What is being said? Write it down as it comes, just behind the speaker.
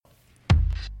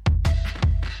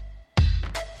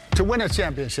to win a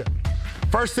championship,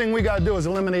 first thing we got to do is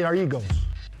eliminate our egos.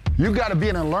 You got to be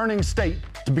in a learning state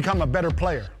to become a better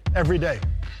player every day.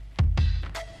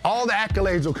 All the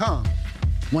accolades will come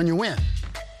when you win.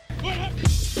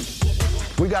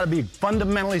 We got to be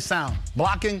fundamentally sound,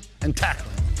 blocking and tackling.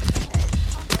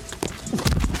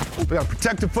 We got to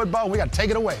protect the football, and we got to take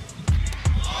it away.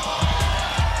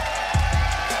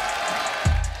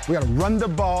 We got to run the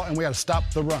ball, and we got to stop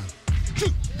the run.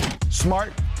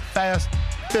 Smart, fast,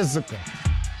 physical,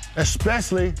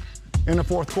 especially in the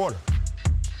fourth quarter.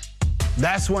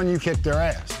 That's when you kick their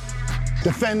ass.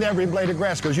 Defend every blade of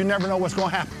grass, because you never know what's going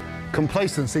to happen.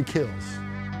 Complacency kills.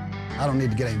 I don't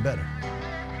need to get any better.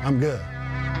 I'm good.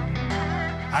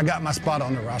 I got my spot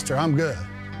on the roster. I'm good.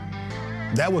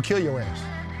 That will kill your ass.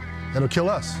 That'll kill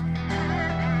us.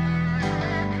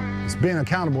 It's being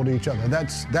accountable to each other.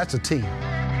 That's a team.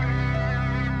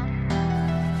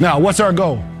 Now, what's our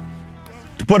goal?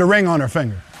 To put a ring on her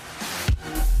finger.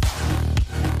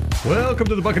 Welcome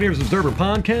to the Buccaneers Observer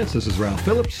Podcast. This is Ralph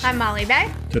Phillips. I'm Molly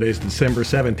Bay. Today's December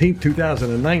 17th,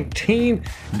 2019.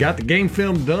 Got the game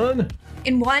film done.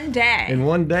 In one day. In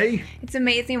one day. It's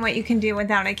amazing what you can do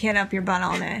without a kid up your butt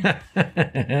all day.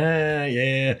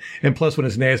 Yeah. And plus when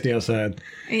it's nasty outside.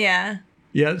 Yeah.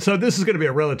 Yeah, so this is going to be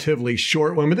a relatively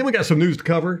short one, but then we got some news to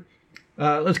cover.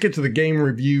 Let's get to the game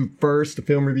review first, the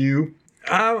film review.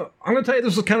 I'm going to tell you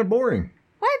this was kind of boring.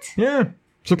 What? Yeah,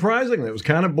 surprisingly, it was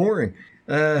kind of boring.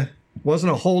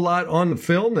 Wasn't a whole lot on the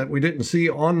film that we didn't see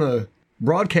on the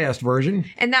broadcast version.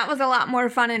 And that was a lot more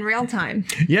fun in real time.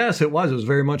 Yes, it was. It was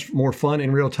very much more fun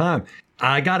in real time.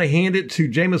 I got to hand it to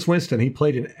Jameis Winston. He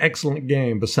played an excellent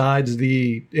game. Besides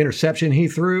the interception he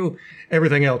threw,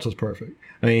 everything else was perfect.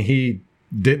 I mean, he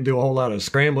didn't do a whole lot of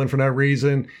scrambling for no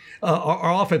reason.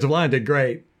 Our offensive line did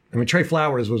great. I mean, Trey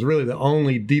Flowers was really the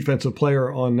only defensive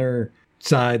player on their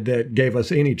side that gave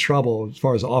us any trouble as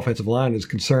far as the offensive line is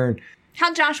concerned.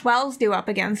 How'd Josh Wells do up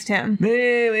against him?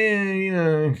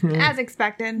 As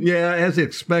expected. Yeah, as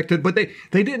expected. But they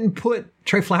didn't put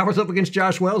Trey Flowers up against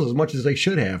Josh Wells as much as they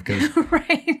should have.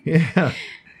 Right.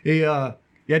 Yeah.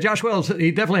 Josh Wells,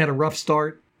 he definitely had a rough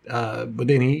start. But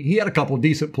then he had a couple of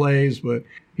decent plays, but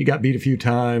he got beat a few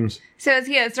times. So is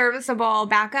he a serviceable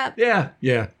backup?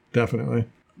 Yeah, definitely.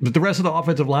 But the rest of the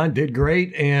offensive line did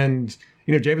great. And,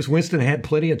 Jameis Winston had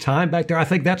plenty of time back there. I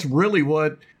think that's really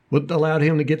what allowed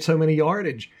him to get so many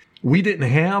yardage. We didn't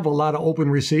have a lot of open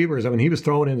receivers. I mean, he was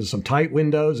throwing into some tight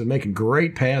windows and making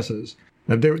great passes.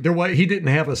 He didn't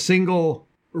have a single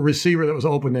receiver that was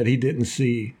open that he didn't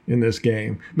see in this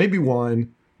game. Maybe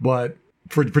one, but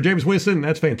for Jameis Winston,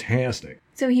 that's fantastic.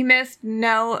 So he missed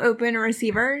no open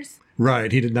receivers?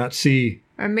 Right. He did not see.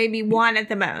 Or maybe one at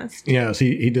the most. Yes,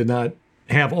 he did not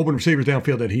have open receivers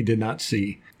downfield that he did not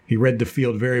see. He read the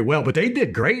field very well, but they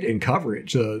did great in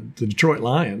coverage, the Detroit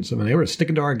Lions. I mean, they were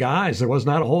sticking to our guys. There was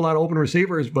not a whole lot of open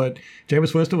receivers, but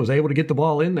Jameis Winston was able to get the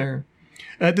ball in there.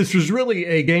 This was really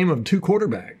a game of two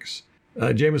quarterbacks.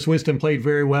 Jameis Winston played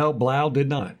very well. Blau did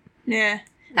not. Yeah,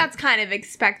 that's kind of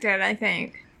expected, I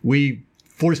think. We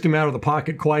forced him out of the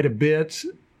pocket quite a bit.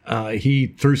 He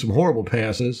threw some horrible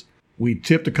passes. We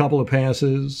tipped a couple of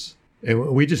passes, and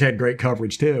we just had great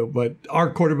coverage too. But our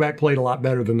quarterback played a lot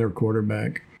better than their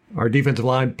quarterback. Our defensive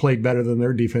line played better than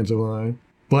their defensive line.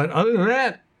 But other than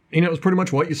that, it was pretty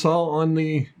much what you saw on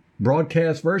the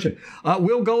broadcast version.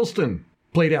 Will Golston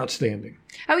played outstanding.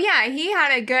 Oh, yeah. He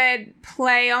had a good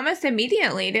play almost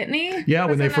immediately, didn't he? Yeah,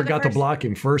 when they forgot to block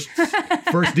him. First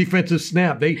defensive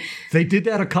snap. They did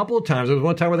that a couple of times. There was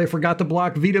one time where they forgot to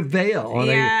block Vita Vea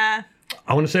on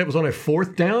I want to say it was on a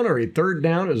fourth down or a third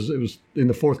down. It was in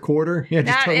the fourth quarter. Yeah,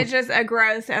 that is just a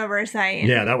gross oversight.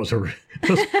 Yeah, that was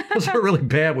really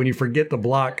bad when you forget to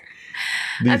block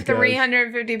these a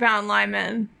 350-pound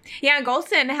lineman. Yeah,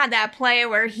 Golston had that play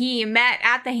where he met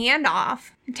at the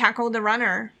handoff, tackled the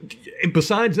runner.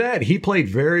 Besides that, he played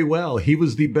very well. He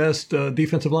was the best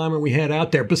defensive lineman we had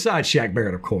out there, besides Shaq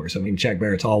Barrett, of course. I mean, Shaq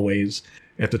Barrett's always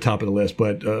at the top of the list,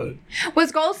 but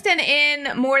was Golston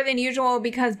in more than usual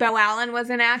because Bo Allen was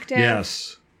inactive?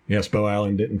 Yes, Bo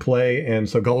Allen didn't play, and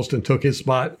so Golston took his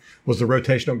spot, was the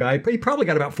rotational guy. He probably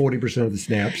got about 40% of the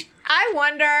snaps. I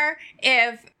wonder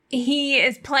if he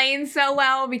is playing so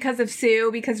well because of Sue,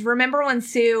 because remember when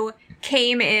Sue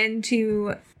came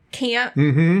into camp?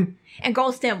 Mm-hmm. And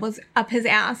Golston was up his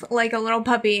ass like a little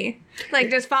puppy, like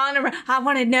just following around. I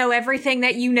want to know everything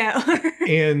that you know.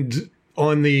 And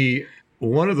on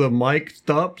one of the mic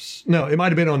stops, no, it might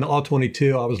have been on the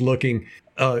All-22, I was looking,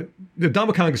 the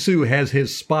Ndamukong Suh has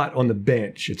his spot on the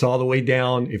bench. It's all the way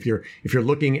down. If you're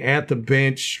looking at the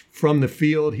bench from the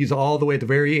field, he's all the way at the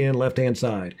very end, left-hand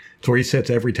side. It's where he sits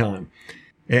every time.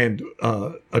 And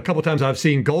a couple times I've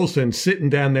seen Golston sitting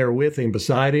down there with him,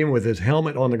 beside him, with his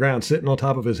helmet on the ground, sitting on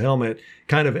top of his helmet,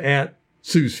 kind of at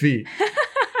Sue's feet.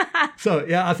 So,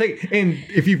 yeah, I think, and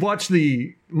if you've watched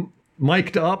the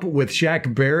Mic'd Up with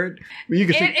Shaq Barrett, you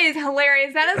can see. It is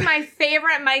hilarious. That is my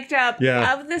favorite Mic'd Up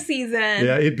of the season.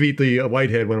 Yeah, it beat the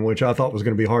Whitehead one, which I thought was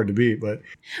going to be hard to beat. But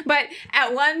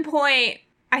at one point,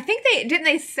 I think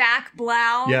they sack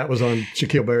Blau? Yeah, it was on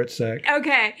Shaquille Barrett's sack.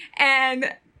 Okay,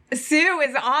 and Sue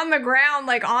is on the ground,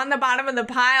 like on the bottom of the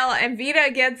pile, and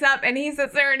Vita gets up and he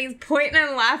sits there and he's pointing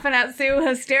and laughing at Sue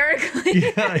hysterically.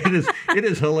 Yeah, it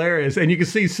is hilarious. And you can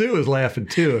see Sue is laughing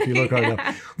too if you look hard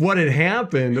enough. What had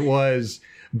happened was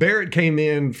Barrett came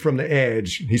in from the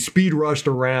edge, he speed rushed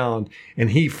around,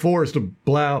 and he forced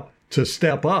Blau to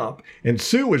step up, and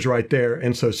Sue was right there.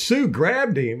 And so Sue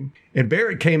grabbed him, and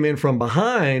Barrett came in from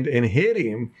behind and hit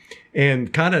him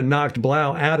and kind of knocked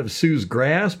Blau out of Sue's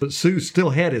grasp, but Sue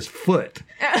still had his foot.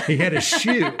 He had his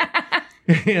shoe.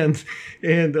 And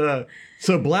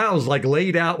so Blau's like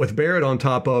laid out with Barrett on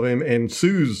top of him, and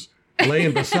Sue's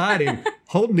laying beside him,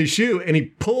 holding his shoe, and he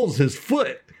pulls his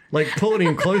foot, like pulling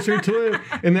him closer to him.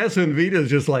 And that's when Vita's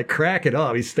just like cracking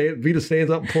up. Vita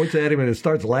stands up and points at him and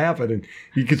starts laughing. And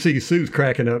you can see Sue's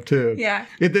cracking up too. Yeah.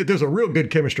 There's a real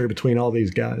good chemistry between all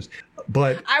these guys.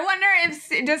 But I wonder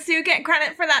does Sue get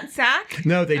credit for that sack?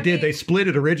 No, they did. They split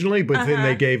it originally, but then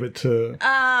they gave it to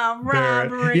robbery.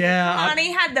 Barrett. Yeah.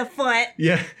 Connie had the foot.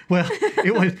 Yeah. Well,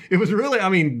 it was really, I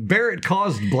mean, Barrett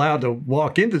caused Blau to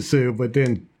walk into Sue, but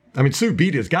then, I mean, Sue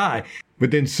beat his guy. But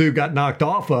then Sue got knocked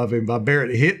off of him by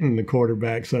Barrett hitting the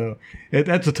quarterback. So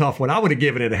that's a tough one. I would have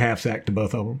given it a half sack to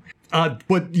both of them.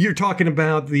 But you're talking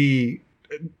about the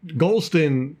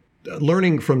Golston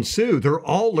learning from Sue. They're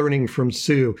all learning from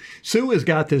Sue. Sue has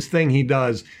got this thing he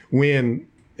does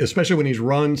especially when he's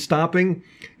run stopping,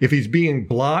 if he's being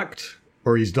blocked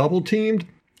or he's double teamed,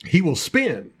 he will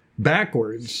spin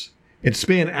backwards and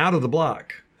spin out of the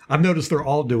block. I've noticed they're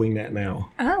all doing that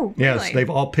now. Oh, really? Yes, they've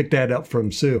all picked that up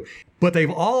from Sue. But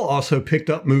they've all also picked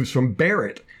up moves from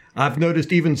Barrett. I've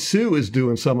noticed even Sue is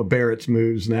doing some of Barrett's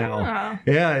moves now. Oh.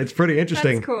 Yeah, it's pretty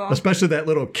interesting. That's cool. Especially that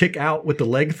little kick out with the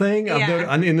leg thing.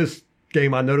 Yeah. In this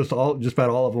game, I noticed just about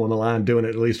all of them on the line doing it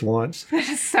at least once. That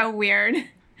is so weird.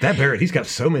 That Barrett, he's got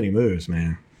so many moves,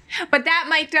 man. But that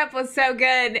Mic'd Up was so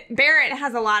good. Barrett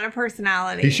has a lot of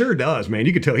personality. He sure does, man.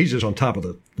 You can tell he's just on top of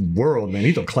the world, man.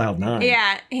 He's on cloud nine.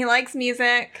 Yeah, he likes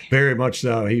music. Very much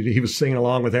so. He was singing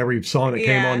along with every song that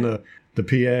came on the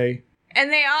PA.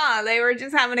 And they were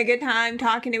just having a good time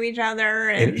talking to each other.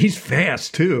 And he's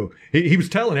fast, too. He was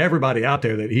telling everybody out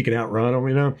there that he can outrun them,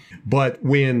 you know. But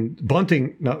when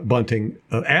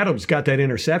Adams got that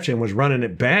interception, was running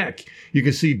it back, you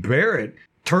can see Barrett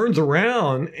turns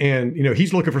around and, you know,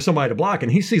 he's looking for somebody to block,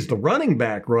 and he sees the running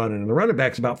back running, and the running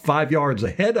back's about 5 yards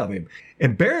ahead of him.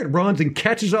 And Barrett runs and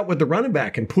catches up with the running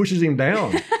back and pushes him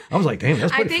down. I was like, damn,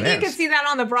 that's pretty fast. I think you can see that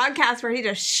on the broadcast where he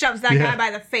just shoves that guy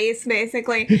by the face,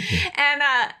 basically. And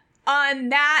on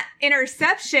that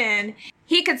interception,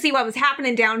 he could see what was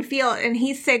happening downfield, and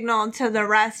he signaled to the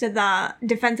rest of the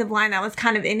defensive line that was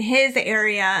kind of in his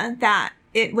area that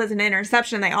it was an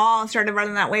interception. They all started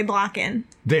running that way, blocking.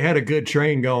 They had a good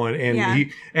train going, and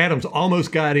Adams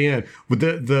almost got in. With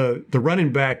the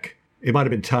running back, it might have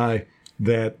been Ty,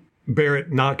 that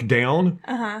Barrett knocked down.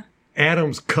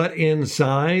 Adams cut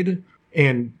inside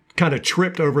and kind of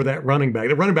tripped over that running back.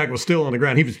 The running back was still on the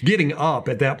ground. He was getting up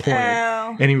at that point,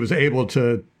 and he was able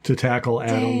to tackle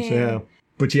Adams. Dang. Yeah.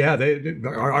 But yeah,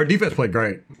 our defense played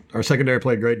great. Our secondary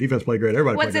played great. Defense played great.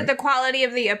 Everybody played great. Was it the quality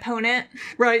of the opponent?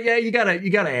 Right. Yeah. You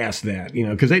gotta ask that. You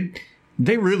know, because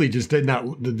they really just did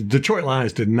not. The Detroit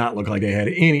Lions did not look like they had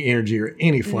any energy or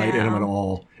any fight in them at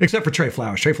all, except for Trey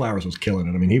Flowers. Trey Flowers was killing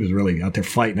it. I mean, he was really out there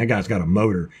fighting. That guy's got a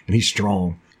motor and he's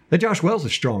strong. That Josh Wells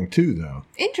is strong too, though.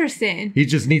 Interesting. He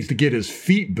just needs to get his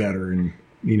feet better and,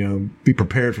 you know, be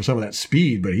prepared for some of that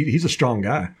speed. But he's a strong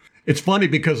guy. It's funny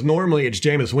because normally it's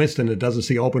Jameis Winston that doesn't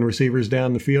see open receivers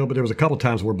down the field, but there was a couple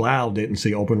times where Blau didn't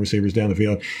see open receivers down the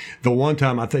field. The one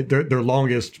time, I think their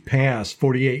longest pass,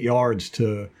 48 yards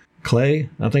to Clay,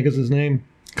 I think is his name,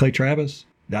 Clay Travis.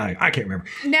 I can't remember.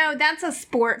 No, that's a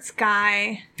sports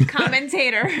guy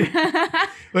commentator.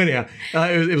 But anyhow,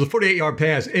 it was a 48-yard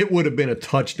pass. It would have been a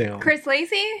touchdown. Chris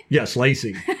Lacey? Yes,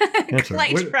 Lacey. That's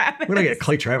Clay right. Travis. Where did I get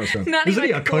Clay Travis from? Not Isn't he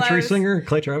even a country close. singer,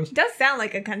 Clay Travis? Does sound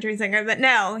like a country singer, but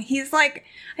no, he's like,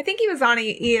 I think he was on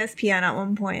ESPN at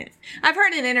one point. I've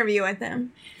heard an interview with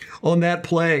him. On that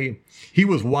play, he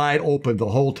was wide open the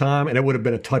whole time, and it would have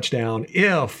been a touchdown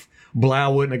if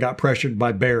Blau wouldn't have got pressured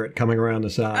by Barrett coming around the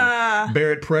side.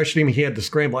 Barrett pressured him. He had to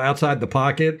scramble outside the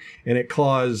pocket, and it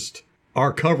caused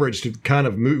our coverage to kind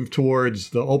of move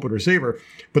towards the open receiver.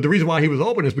 But the reason why he was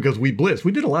open is because we blitzed.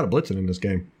 We did a lot of blitzing in this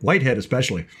game. Whitehead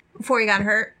especially. Before he got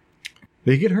hurt.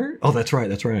 Did he get hurt? Oh, that's right.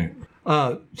 That's right.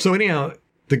 So anyhow,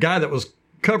 the guy that was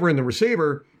covering the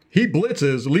receiver, he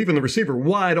blitzes, leaving the receiver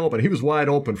wide open. He was wide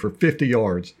open for 50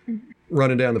 yards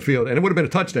running down the field. And it would have been a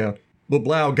touchdown. But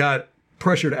Blau got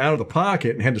pressured out of the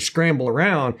pocket and had to scramble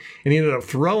around. And he ended up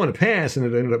throwing a pass, and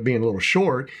it ended up being a little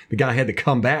short. The guy had to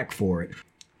come back for it.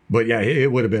 But yeah,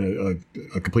 it would have been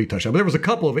a complete touchdown. But there was a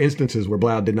couple of instances where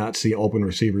Blau did not see open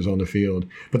receivers on the field.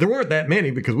 But there weren't that many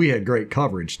because we had great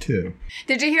coverage too.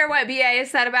 Did you hear what BA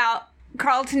said about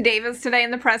Carlton Davis today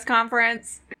in the press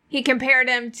conference? He compared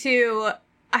him to,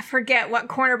 I forget what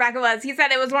cornerback it was. He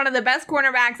said it was one of the best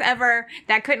cornerbacks ever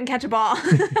that couldn't catch a ball.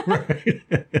 Right.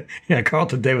 Yeah,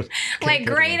 Carlton Davis. Like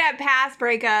great at pass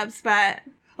breakups, but...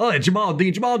 Oh, Jamal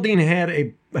Dean. Jamal Dean had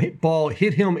a ball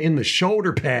hit him in the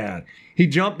shoulder pad. He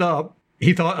jumped up.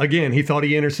 He thought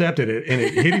he intercepted it, and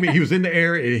it hit him. He was in the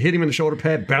air. It hit him in the shoulder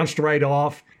pad, bounced right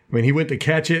off. I mean, he went to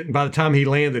catch it, and by the time he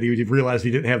landed, he realized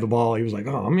he didn't have the ball. He was like,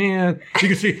 "Oh man!"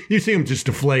 You see him just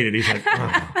deflated. He's like,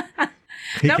 "Oh."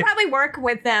 They'll probably work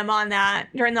with them on that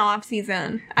during the off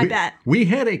season. I bet we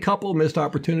had a couple missed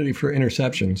opportunity for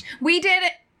interceptions. We did,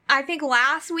 I think,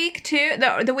 last week too.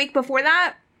 The week before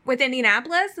that with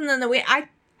Indianapolis, and then the week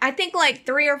I think like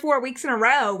 3 or 4 weeks in a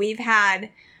row we've had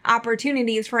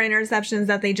opportunities for interceptions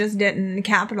that they just didn't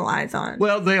capitalize on.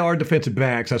 Well, they are defensive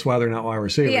backs. That's why they're not wide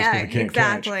receivers. Yeah, they can't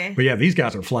exactly. Catch. But yeah, these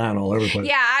guys are flying all over the place.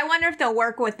 Yeah, I wonder if they'll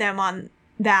work with them on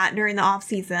that during the off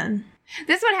season.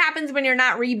 This is what happens when you're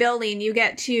not rebuilding. You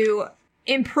get to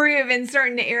improve in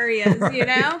certain areas, right. You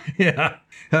know? Yeah.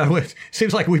 It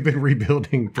seems like we've been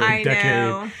rebuilding for a decade.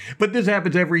 Know. But this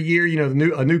happens every year. You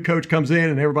know, a new coach comes in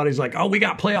and everybody's like, oh, we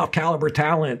got playoff caliber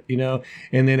talent, you know.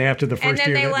 And then after the first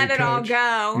year, and then they let it all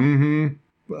go. Mm-hmm.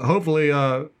 Hopefully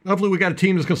we got a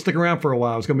team that's going to stick around for a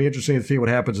while. It's going to be interesting to see what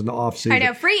happens in the offseason. I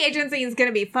know. Free agency is going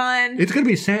to be fun. It's going to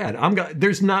be sad.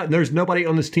 There's nobody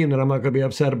on this team that I'm not going to be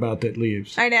upset about that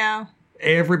leaves. I know.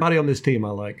 Everybody on this team I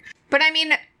like. But I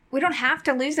mean, we don't have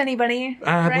to lose anybody.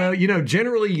 Right? Well, you know,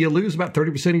 generally you lose about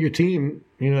 30% of your team.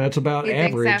 You know, that's about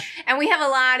average. Think so. And we have a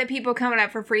lot of people coming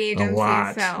up for free agency. A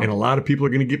lot. And a lot of people are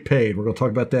going to get paid. We're going to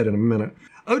talk about that in a minute.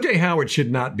 O.J. Howard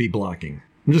should not be blocking.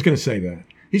 I'm just going to say that.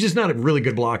 He's just not a really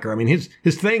good blocker. I mean, his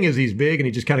thing is he's big and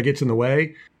he just kind of gets in the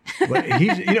way. But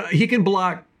he can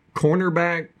block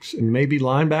cornerbacks and maybe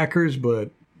linebackers, but,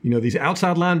 you know, these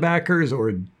outside linebackers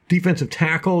or defensive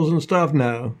tackles and stuff,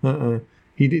 no.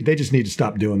 They just need to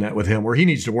stop doing that with him, where he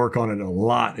needs to work on it a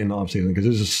lot in the offseason, because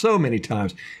there's just so many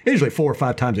times, usually 4 or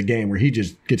 5 times a game, where he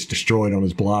just gets destroyed on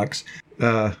his blocks.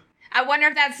 I wonder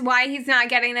if that's why he's not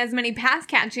getting as many pass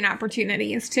catching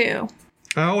opportunities, too.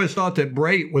 I always thought that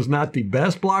Brate was not the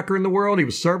best blocker in the world. He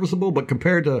was serviceable, but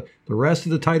compared to the rest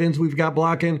of the tight ends we've got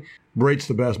blocking, Brate's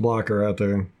the best blocker out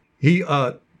there.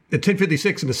 At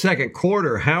 10:56 in the second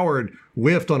quarter, Howard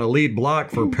whiffed on a lead block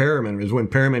for Perriman. It was when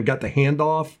Perriman got the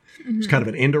handoff. It was kind of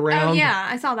an end around. Oh, yeah,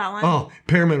 I saw that one. Oh,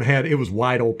 Perriman it was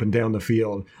wide open down the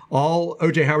field. All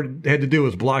O.J. Howard had to do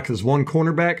was block this one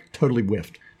cornerback, totally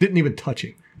whiffed. Didn't even touch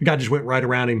him. The guy just went right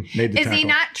around him, made the tackle. Is he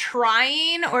not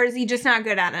trying, or is he just not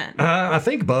good at it? I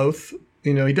think both.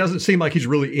 You know, he doesn't seem like he's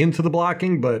really into the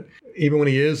blocking, but even when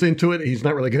he is into it, he's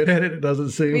not really good at it, it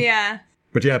doesn't seem. Yeah.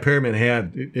 But yeah, Perriman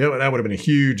that would have been a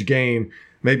huge gain,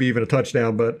 maybe even a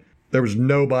touchdown, but there was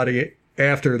nobody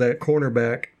after that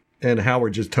cornerback, and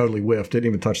Howard just totally whiffed, didn't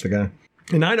even touch the guy.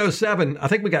 In 9:07, I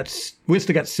think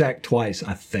Winston got sacked twice,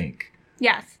 I think.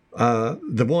 Yes.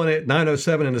 The one at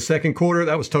 9:07 in the second quarter,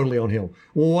 that was totally on him.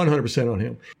 100% on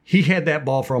him. He had that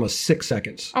ball for almost 6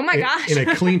 seconds. Oh my gosh. In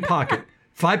a clean pocket.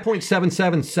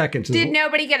 5.77 seconds. Did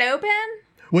nobody get open?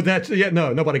 Well,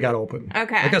 nobody got open.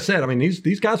 Okay. Like I said, I mean,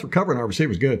 these guys were covering our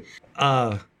receivers good.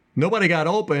 Nobody got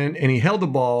open, and he held the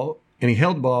ball, and he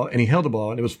held the ball, and he held the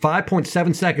ball, and it was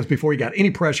 5.7 seconds before he got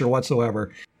any pressure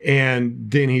whatsoever,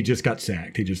 and then he just got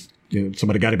sacked. He just,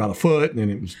 somebody got him by the foot, and then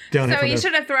it was downhill. So he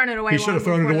should have thrown it away. He should have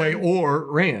thrown it away or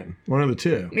ran, one of the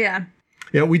two. Yeah.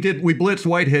 Yeah, we blitzed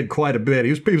Whitehead quite a bit.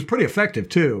 He was pretty effective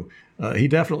too. He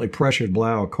definitely pressured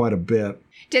Blau quite a bit.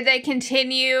 Did they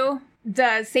continue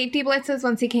the safety blitzes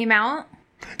once he came out?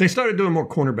 They started doing more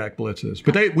cornerback blitzes,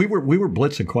 but we were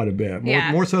blitzing quite a bit,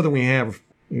 more so than we have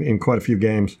in quite a few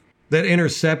games. That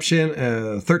interception,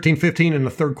 13-15 in the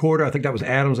third quarter, I think that was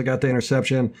Adams that got the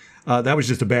interception. That was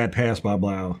just a bad pass by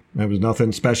Blau. There was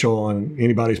nothing special on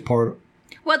anybody's part.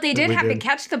 Well, they did have to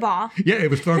catch the ball. Yeah,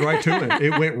 it was thrown right to him.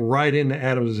 It went right into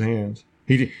Adams' hands.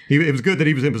 It was good that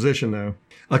he was in position, though.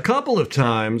 A couple of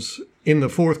times in the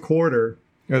fourth quarter,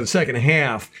 or the second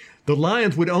half, the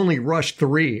Lions would only rush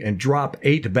 3 and drop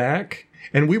 8 back,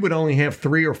 and we would only have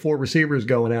 3 or 4 receivers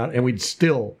going out, and we'd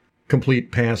still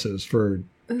complete passes for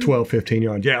 12, 15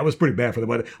 yards. Yeah, it was pretty bad for them,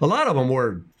 but a lot of them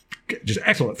were just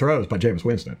excellent throws by Jameis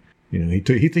Winston. You know, he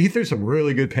threw some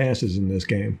really good passes in this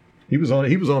game. He was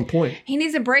on point. He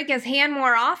needs to break his hand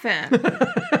more often.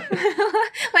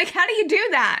 Like, how do you do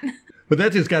that? But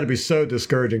that just got to be so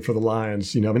discouraging for the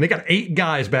Lions. You know, I mean, they got 8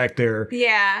 guys back there.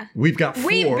 Yeah. We've got 4.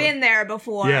 We've been there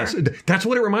before. Yes. That's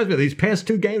what it reminds me of. These past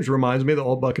 2 games reminds me of the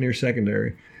old Buccaneers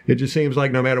secondary. It just seems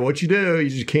like no matter what you do, you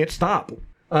just can't stop.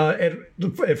 In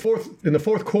the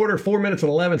fourth quarter, 4 minutes and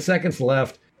 11 seconds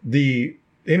left, the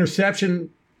interception,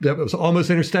 that was almost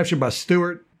interception by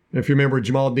Stewart. If you remember,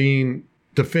 Jamal Dean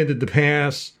defended the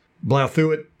pass. Blau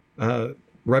threw it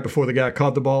right before the guy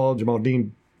caught the ball. Jamal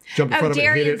Dean jumped in front of it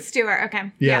and hit it. Stewart,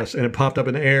 okay. Yes, and it popped up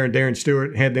in the air, and Darren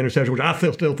Stewart had the interception, which I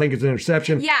still think is an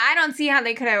interception. Yeah, I don't see how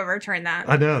they could have overturned that.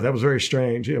 I know, that was very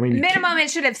strange. I mean, minimum,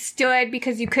 it should have stood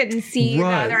because you couldn't see the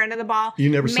other end of the ball. You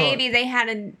never saw it. Maybe they had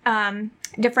a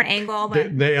different angle.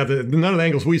 But none of the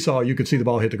angles we saw, you could see the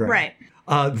ball hit the ground. Right.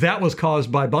 That was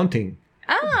caused by Bunting.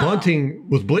 Oh. Bunting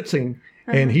was blitzing,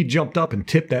 and he jumped up and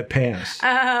tipped that pass.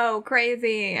 Oh,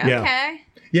 crazy. Okay.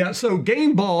 Yeah, so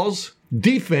game balls,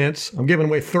 defense, I'm giving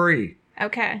away 3.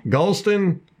 Okay.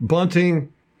 Golston,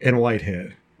 Bunting, and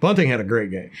Whitehead. Bunting had a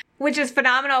great game. Which is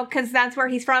phenomenal because that's where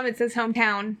he's from. It's his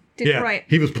hometown, Detroit. Yeah,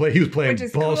 he was playing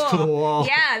balls cool. to the wall.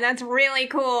 Yeah, that's really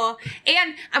cool.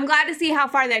 And I'm glad to see how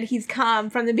far that he's come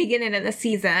from the beginning of the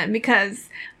season because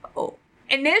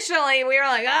initially we were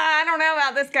like, I don't know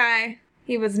about this guy.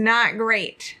 He was not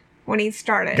great when he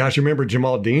started. Gosh, you remember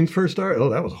Jamal Dean's first start? Oh,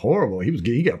 that was horrible.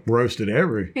 He got roasted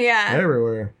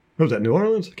everywhere. What was that, New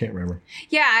Orleans? I can't remember.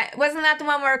 Yeah, wasn't that the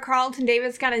one where Carlton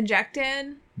Davis got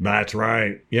ejected? That's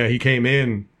right. Yeah, he came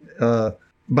in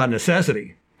by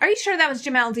necessity. Are you sure that was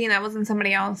Jamal Dean? That wasn't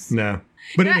somebody else? No.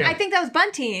 But no, I think that was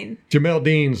Bunting. Jamal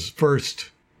Dean's first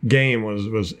game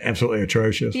was absolutely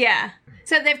atrocious. Yeah.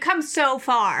 So they've come so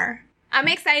far. I'm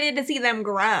excited to see them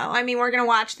grow. I mean, we're going to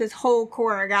watch this whole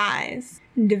core of guys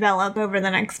develop over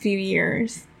the next few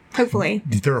years. Hopefully.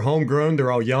 They're homegrown. They're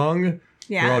all young.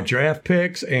 Yeah. They're all draft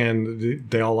picks, and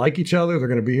they all like each other. They're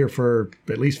going to be here for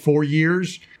at least 4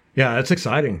 years. Yeah, that's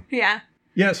exciting. Yeah.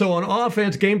 Yeah, so on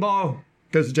offense, game ball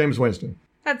goes to Jameis Winston.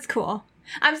 That's cool.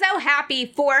 I'm so happy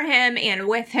for him and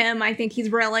with him. I think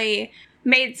he's really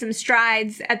made some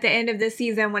strides at the end of the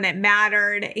season when it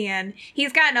mattered, and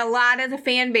he's gotten a lot of the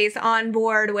fan base on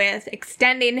board with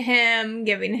extending him,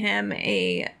 giving him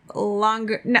a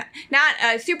longer, not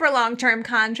a super long-term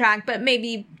contract, but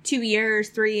maybe 2 years,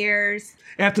 3 years.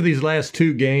 After these last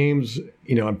 2 games,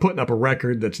 you know, I'm putting up a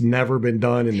record that's never been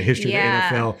done in the history of the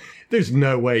NFL. There's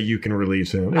no way you can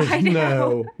release him. There's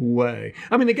no way.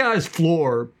 I mean, the guy's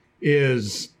floor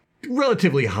is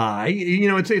relatively high. You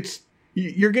know, it's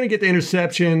you're going to get the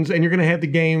interceptions, and you're going to have the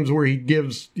games where he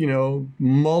gives, you know,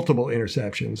 multiple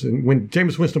interceptions. And when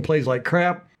Jameis Winston plays like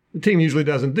crap, the team usually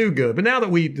doesn't do good. But now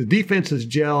that the defense is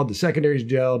gelled, the secondary's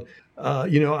gelled,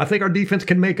 you know, I think our defense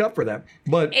can make up for that.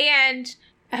 And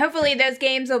hopefully those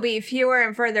games will be fewer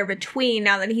and further between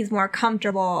now that he's more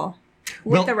comfortable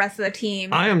with the rest of the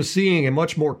team. I am seeing a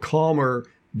much more calmer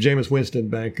Jameis Winston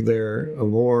back there, a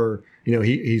more, you know,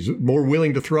 he's more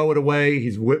willing to throw it away.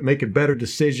 He's making better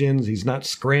decisions. He's not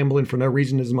scrambling for no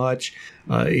reason as much.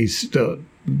 He's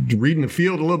reading the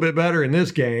field a little bit better in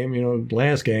this game. You know,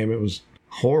 last game it was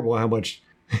horrible how much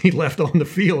he left on the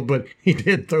field, but he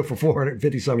did throw for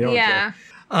 450 some yards. Yeah.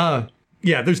 So.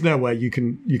 Yeah, there's no way you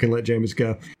can let Jameis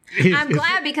go. I'm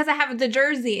glad because I have the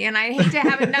jersey, and I hate to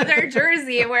have another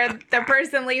jersey where the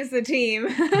person leaves the team,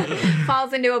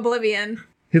 falls into oblivion.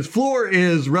 His floor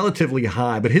is relatively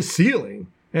high, but his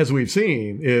ceiling, as we've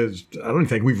seen, is, I don't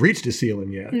think we've reached his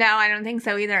ceiling yet. No, I don't think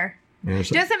so either.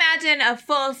 Just imagine a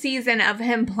full season of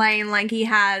him playing like he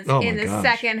has in the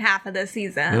second half of the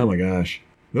season. Oh my gosh.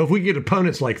 Well, if we get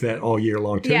opponents like that all year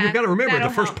long, too. You've got to remember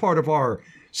the first part of our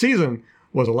season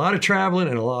was a lot of traveling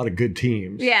and a lot of good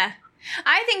teams. Yeah.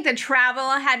 I think the travel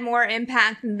had more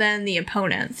impact than the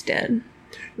opponents did.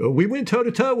 We went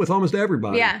toe-to-toe with almost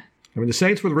everybody. Yeah. I mean, the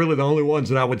Saints were really the only ones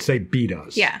that I would say beat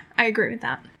us. Yeah, I agree with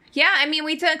that. Yeah, I mean,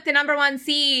 we took the number 1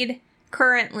 seed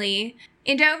currently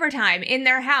into overtime in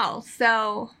their house.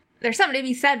 So there's something to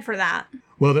be said for that.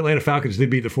 Well, the Atlanta Falcons did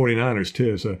beat the 49ers,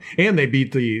 too. So, and they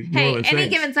beat the New Orleans Saints. Any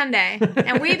given Sunday.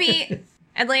 And we beat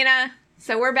Atlanta.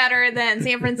 So we're better than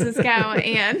San Francisco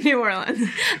and New Orleans.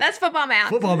 That's football math.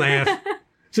 Football math.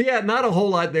 So yeah, not a whole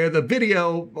lot there. The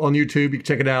video on YouTube, you can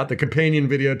check it out. The companion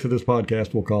video to this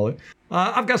podcast, we'll call it.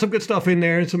 I've got some good stuff in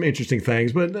there and some interesting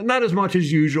things, but not as much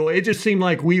as usual. It just seemed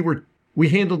like we were we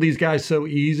handled these guys so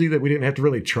easy that we didn't have to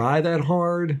really try that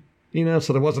hard,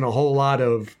 so there wasn't a whole lot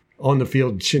of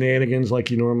on-the-field shenanigans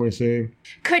like you normally see.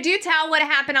 Could you tell what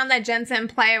happened on that Jensen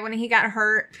play when he got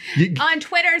hurt? On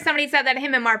Twitter, somebody said that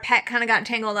him and Marpet kind of got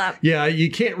tangled up. Yeah,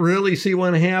 you can't really see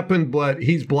what happened, but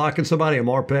he's blocking somebody, and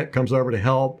Marpet comes over to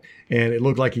help, and it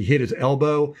looked like he hit his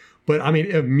elbow. But,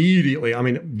 immediately,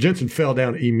 Jensen fell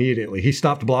down immediately. He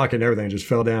stopped blocking and everything and just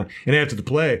fell down. And after the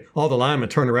play, all the linemen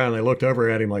turned around and they looked over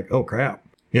at him like, oh, crap.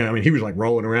 Yeah, he was like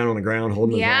rolling around on the ground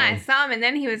holding his arm. Yeah, I saw him, and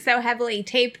then he was so heavily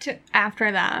taped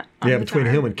after that. Yeah, between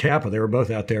him and Kappa, they were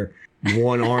both out there,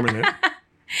 one arm in it.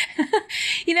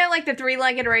 Like the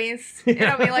three-legged race?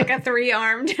 Yeah. It'll be like a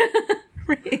three-armed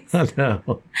race. I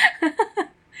know.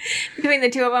 Between the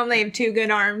two of them, they have two good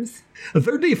arms.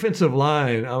 Their defensive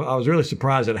line, I was really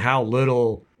surprised at how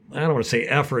little, I don't want to say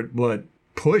effort, but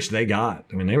push they got.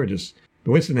 They were just,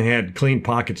 Winston had clean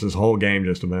pockets this whole game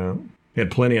just about. He had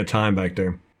plenty of time back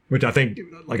there, which I think,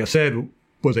 like I said,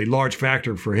 was a large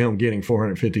factor for him getting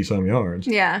 450-some yards.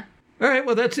 Yeah. All right,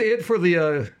 well, that's it for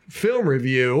the film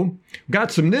review.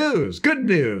 Got some news. Good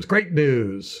news. Great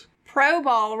news. Pro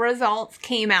Bowl results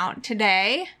came out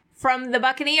today from the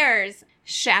Buccaneers.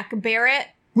 Shaq Barrett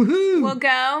will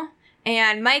go,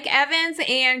 and Mike Evans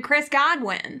and Chris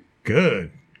Godwin.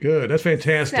 Good. That's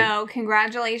fantastic. So,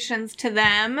 congratulations to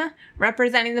them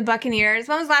representing the Buccaneers.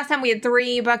 When was the last time we had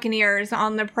 3 Buccaneers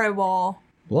on the Pro Bowl?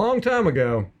 Long time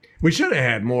ago. We should have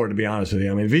had more, to be honest with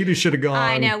you. Vita should have gone.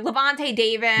 I know. Levante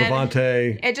David.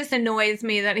 It just annoys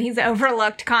me that he's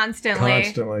overlooked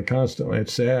constantly. Constantly.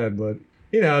 It's sad, but,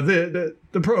 the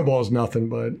Pro Bowl is nothing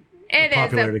but a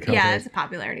popularity contest. Yeah, it's a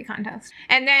popularity contest.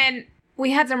 And then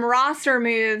we had some roster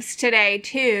moves today,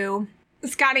 too.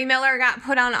 Scotty Miller got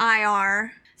put on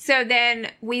IR. So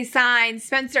then we signed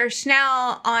Spencer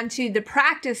Schnell onto the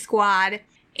practice squad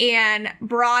and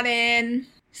brought in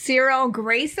Cyril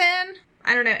Grayson.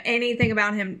 I don't know anything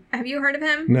about him. Have you heard of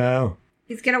him? No.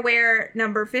 He's going to wear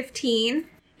number 15.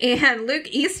 And Luke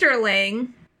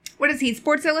Easterling, what is he,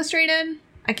 Sports Illustrated?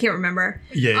 I can't remember.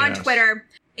 Yes. On Twitter,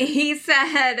 he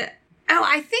said,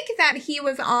 I think BA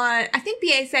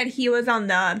said he was on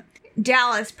the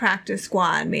Dallas practice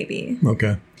squad, maybe.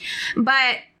 Okay.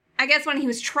 But I guess when he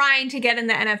was trying to get in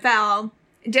the NFL,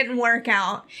 it didn't work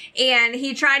out. And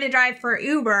he tried to drive for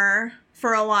Uber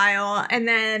for a while and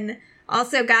then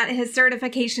also got his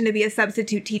certification to be a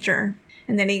substitute teacher.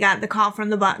 And then he got the call from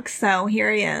the Bucs. So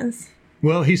here he is.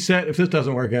 Well, he's set. If this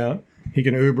doesn't work out, he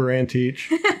can Uber and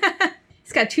teach.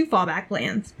 He's got 2 fallback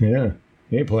plans. Yeah,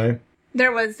 he ain't playing.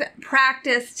 There was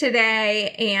practice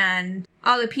today and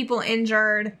all the people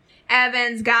injured.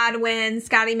 Evans, Godwin,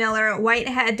 Scotty Miller,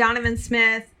 Whitehead, Donovan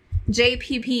Smith,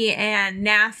 JPP, and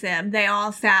Nassib, they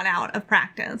all sat out of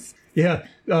practice. Yeah.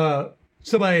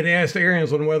 Somebody had asked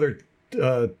Arians on whether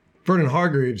Vernon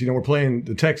Hargreaves, we're playing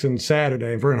the Texans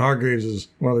Saturday, and Vernon Hargreaves is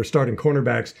one of their starting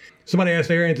cornerbacks. Somebody asked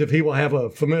Arians if he will have a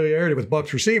familiarity with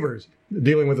Bucs receivers,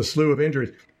 dealing with a slew of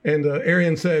injuries. And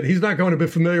Arians said, he's not going to be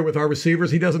familiar with our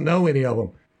receivers. He doesn't know any of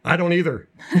them. I don't either.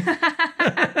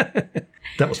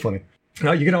 That was funny.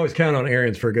 Now, you can always count on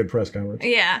Arians for a good press conference.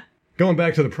 Yeah. Going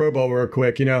back to the Pro Bowl real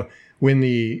quick, when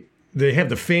they have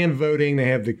the fan voting, they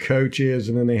have the coaches,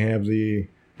 and then they have the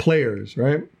players,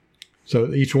 right?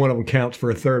 So each one of them counts for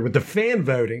a third. With the fan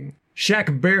voting,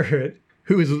 Shaq Barrett,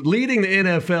 who is leading the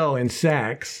NFL in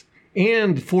sacks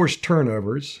and forced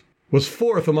turnovers, was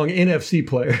 4th among NFC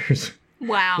players.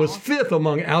 Wow. Was 5th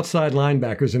among outside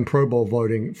linebackers in Pro Bowl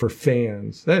voting for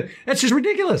fans. That's just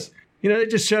ridiculous. It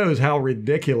just shows how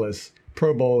ridiculous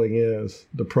Pro Bowling is,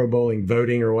 the Pro Bowling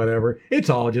voting or whatever. It's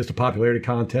all just a popularity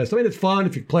contest. It's fun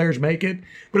if your players make it,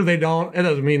 but if they don't, it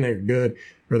doesn't mean they're good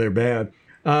or they're bad.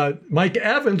 Mike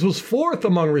Evans was 4th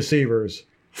among receivers,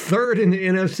 3rd in the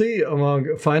NFC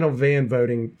among final van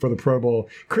voting for the Pro Bowl.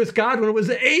 Chris Godwin was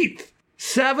 8th,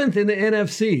 7th in the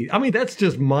NFC. That's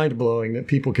just mind-blowing that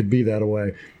people could be that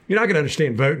way. You're not going to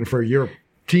understand voting for your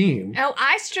team. Oh,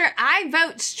 I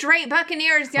vote straight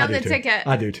Buccaneers down the ticket.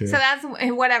 I do too. So that's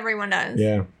what everyone does.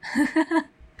 Yeah.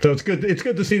 So it's good. It's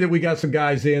good to see that we got some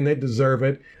guys in. They deserve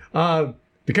it. The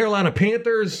Carolina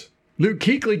Panthers, Luke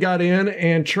Kuechly got in,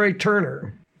 and Trey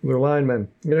Turner, their lineman.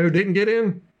 You know who didn't get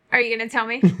in? Are you going to tell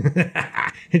me?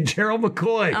 Gerald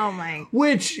McCoy. Oh, my.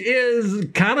 Which is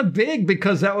kind of big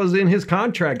because that was in his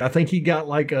contract. I think he got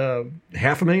like a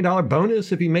 $500,000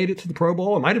 bonus if he made it to the Pro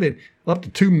Bowl. It might have been up to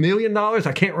 $2 million.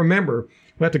 I can't remember.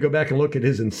 We'll have to go back and look at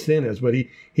his incentives. But he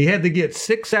had to get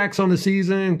 6 sacks on the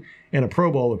season and a Pro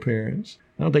Bowl appearance.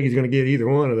 I don't think he's going to get either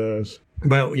one of those.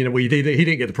 But, he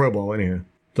didn't get the Pro Bowl anyhow.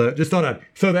 So just thought I'd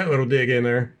throw that little dig in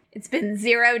there. It's been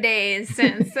 0 days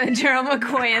since the Gerald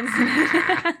McCoy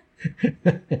incident.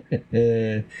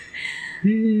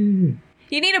 You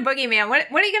need a boogeyman. What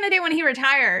are you going to do when he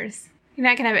retires? You're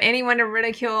not going to have anyone to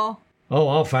ridicule. Oh,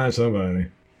 I'll find somebody.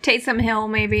 Taysom Hill,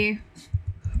 maybe.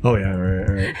 Oh, yeah, all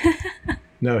right.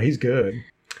 No, he's good.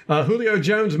 Julio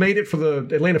Jones made it for the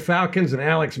Atlanta Falcons, and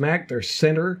Alex Mack, their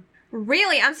center.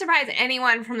 Really? I'm surprised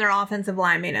anyone from their offensive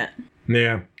line made it.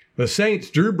 Yeah. The Saints,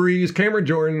 Drew Brees, Cameron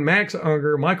Jordan, Max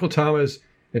Unger, Michael Thomas,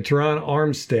 and Teron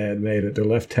Armstead made it, their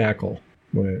left tackle.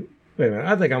 Wait a minute.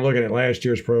 I think I'm looking at last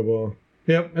year's Pro Bowl.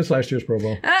 Yep, that's last year's Pro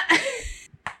Bowl.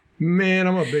 Man,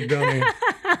 I'm a big dummy.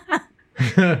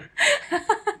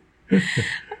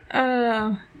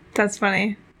 Oh, that's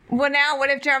funny. Well, now, what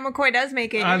if Gerald McCoy does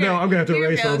make it? I know, I'm going to have to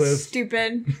erase all this.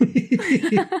 Stupid.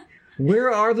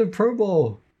 Where are the Pro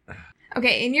Bowl?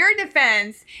 Okay, in your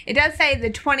defense, it does say the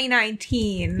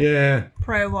 2019 Yeah.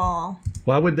 Pro Bowl.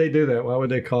 Why would they do that? Why would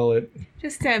they call it?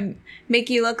 Just to make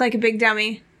you look like a big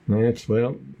dummy. That's,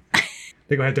 well,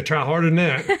 they're going to have to try harder than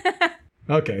that.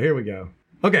 Okay, here we go.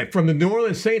 Okay, from the New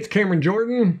Orleans Saints, Cameron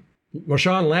Jordan,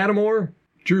 Rashawn Lattimore,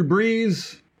 Drew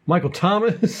Brees, Michael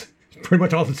Thomas. Pretty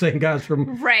much all the same guys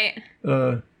from Right.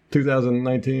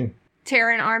 2019.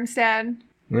 Teron Armstead.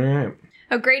 All right.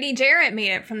 O'Grady Jarrett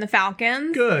made it from the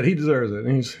Falcons. Good. He deserves it.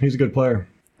 He's a good player.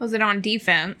 Was it on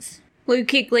defense? Luke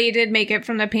Kuechly did make it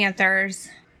from the Panthers.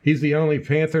 He's the only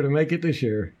Panther to make it this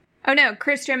year. Oh, no.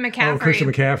 Christian McCaffrey. Oh,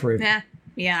 Christian McCaffrey. Yeah.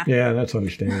 Yeah. Yeah, that's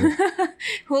understandable.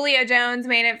 Julio Jones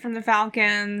made it from the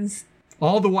Falcons.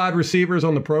 All the wide receivers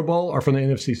on the Pro Bowl are from the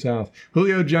NFC South.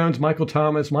 Julio Jones, Michael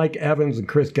Thomas, Mike Evans, and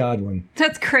Chris Godwin.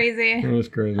 That's crazy. That's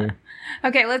crazy.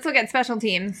 Okay, let's look at special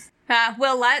teams.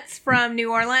 Will Lutz from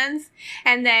New Orleans,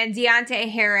 and then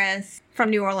Deontay Harris from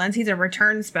New Orleans. He's a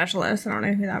return specialist. I don't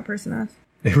know who that person is.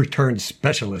 A return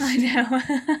specialist. I know.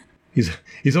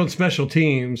 He's on special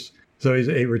teams, so he's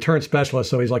a return specialist,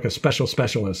 so he's like a special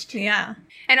specialist. Yeah.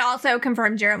 And also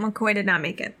confirmed Jarrett McCoy did not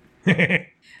make it.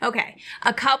 Okay.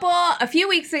 A few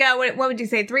weeks ago, what would you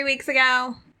say, 3 weeks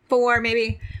ago? 4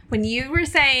 maybe, when you were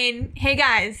saying, hey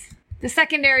guys, the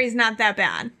secondary is not that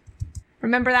bad.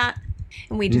 Remember that?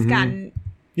 And we just gotten...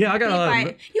 Yeah, I got a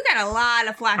lot. You got a lot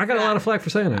of flack. I got a lot of flack for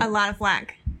saying that. A lot of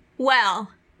flack.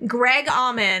 Well, Greg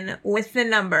Allman with the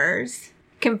numbers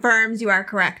confirms you are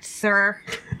correct, sir.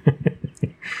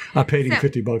 I paid him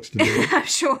 $50 to do it. I'm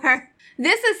sure.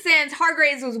 This is since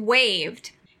Hargraves was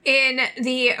waived. In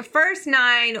the first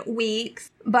 9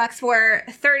 weeks, Bucks were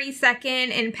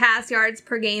 32nd in pass yards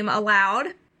per game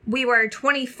allowed. We were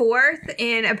 24th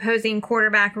in opposing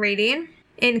quarterback rating.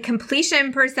 In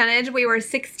completion percentage, we were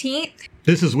 16th.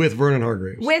 This is with Vernon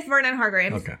Hargraves. With Vernon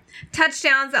Hargraves. Okay.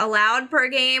 Touchdowns allowed per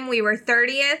game, we were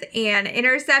 30th. And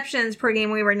interceptions per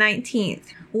game, we were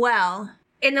 19th. Well,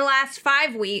 in the last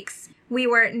 5 weeks, we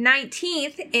were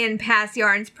 19th in pass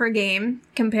yards per game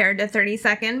compared to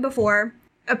 32nd before.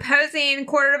 Opposing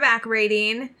quarterback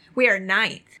rating, we are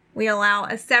 9th. We allow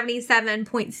a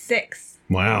 77.6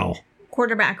 Wow.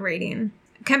 quarterback rating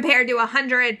compared to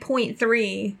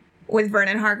 100.3 with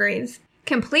Vernon Hargraves.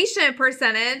 Completion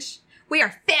percentage, we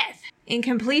are 5th in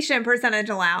completion percentage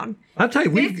allowed. I'll tell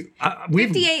you, we've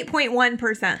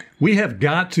 58.1%. we have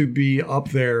got to be up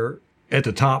there at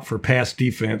the top for pass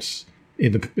defense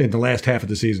in the last half of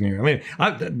the season here. I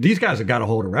mean, these guys have got to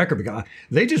hold a record because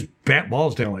they just bat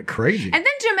balls down like crazy. And then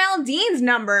Jamel Dean's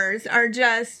numbers are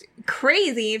just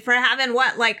crazy for having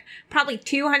probably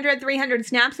 200, 300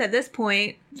 snaps at this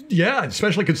point. Yeah,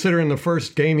 especially considering the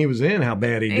first game he was in, how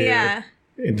bad he did. Yeah.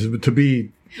 And to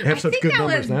have such good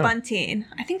numbers now. I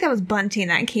think that was Bunting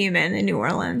that came in New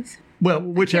Orleans. Well,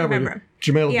 whichever.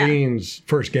 Jamel Dean's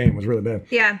first game was really bad.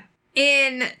 Yeah.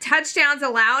 In touchdowns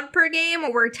allowed per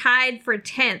game, we're tied for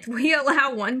 10th. We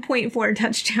allow 1.4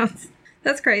 touchdowns.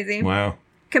 That's crazy. Wow.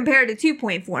 Compared to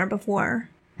 2.4 before.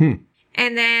 And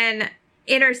then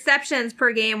interceptions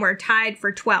per game, we're tied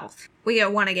for 12th. We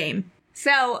get 1 a game.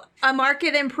 So a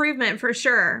market improvement for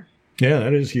sure. Yeah,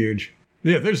 that is huge.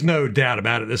 Yeah, there's no doubt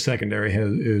about it. This secondary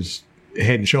is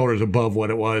head and shoulders above what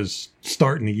it was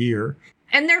starting the year.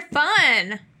 And they're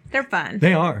fun. They're fun.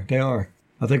 They are.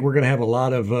 I think we're going to have a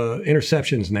lot of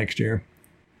interceptions next year.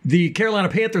 The Carolina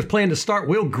Panthers plan to start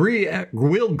Will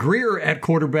Greer at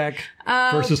quarterback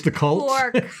versus the Colts.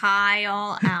 Poor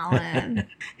Kyle Allen.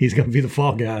 He's going to be the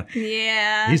fall guy.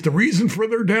 Yeah. He's the reason for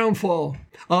their downfall.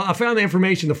 I found the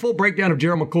information. The full breakdown of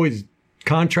Gerald McCoy's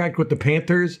contract with the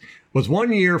Panthers was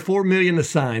 1 year, $4 million to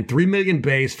sign, $3 million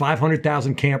base,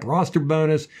 $500,000 camp roster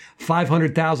bonus,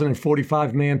 $500,000 and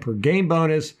 45-man per game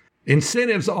bonus.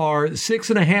 Incentives are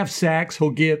 6.5 sacks, he'll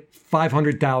get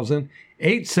 $500,000.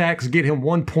 8 sacks get him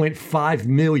 $1.5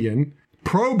 million.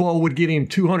 Pro Bowl would get him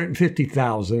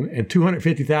 $250,000 and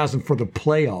 $250,000 for the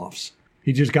playoffs.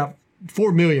 He just got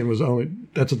 $4 million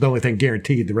that's the only thing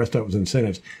guaranteed. The rest of it was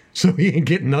incentives. So he ain't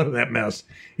getting none of that mess.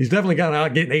 He's definitely got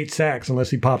out getting 8 sacks unless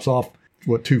he pops off,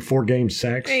 4-game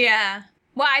sacks? Yeah.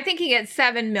 Well, I think he gets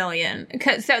 $7 million.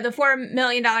 So the $4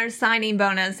 million signing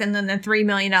bonus and then the $3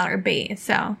 million base.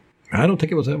 So I don't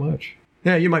think it was that much.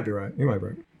 Yeah, you might be right.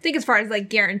 I think as far as like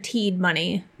guaranteed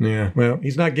money. Yeah. Well,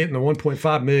 he's not getting the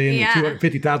 $1.5 million, the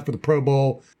 $250,000 for the Pro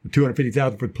Bowl, the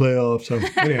 $250,000 for the playoffs. So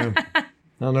anyhow, I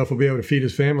don't know if we'll be able to feed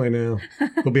his family now.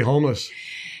 He'll be homeless.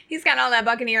 He's got all that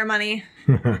Buccaneer money.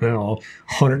 All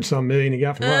 100-some million he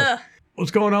got from us.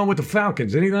 What's going on with the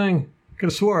Falcons? Anything? Could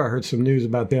have swore I heard some news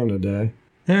about them today.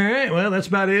 All right, well, that's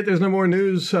about it. There's no more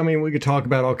news. I mean, we could talk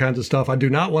about all kinds of stuff. I do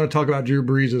not want to talk about Drew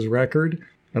Brees' record.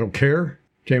 I don't care.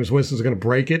 James Winston's going to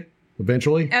break it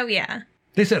eventually. Oh, yeah.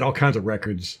 They set all kinds of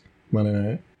records Monday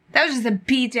night. That was just a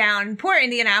beatdown. Poor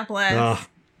Indianapolis.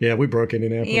 Yeah, we broke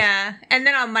Indianapolis. Yeah, and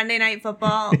then on Monday Night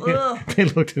Football, they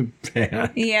looked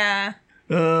bad. Yeah.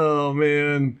 Oh,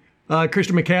 man.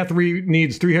 Christian McCaffrey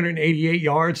needs 388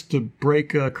 yards to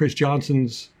break Chris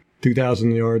Johnson's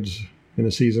 2,000 yards in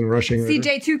a season rushing.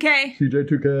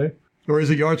 CJ2K. Or is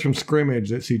it yards from scrimmage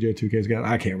that CJ2K's got?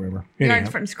 I can't remember. Anyhow. Yards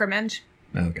from scrimmage.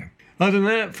 Okay. Other than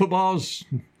that, football's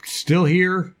still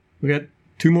here. We got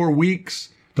 2 more weeks.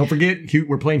 Don't forget,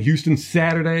 we're playing Houston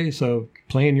Saturday, so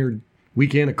plan your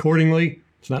weekend accordingly.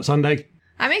 It's not Sunday.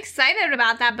 I'm excited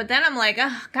about that, but then I'm like,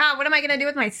 oh, God, what am I going to do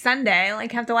with my Sunday?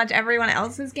 Like, have to watch everyone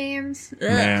else's games?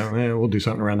 Nah, we'll do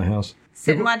something around the house.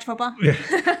 Sit and watch football? Yeah.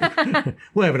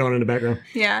 We'll have it on in the background.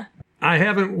 Yeah. I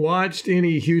haven't watched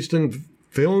any Houston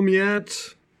film yet,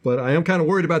 but I am kind of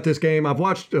worried about this game. I've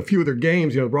watched a few of their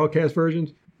games, the broadcast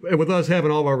versions. And with us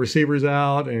having all of our receivers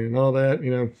out and all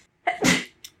that,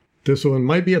 this one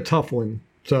might be a tough one.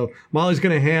 So Molly's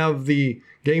going to have the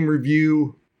game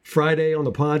review Friday on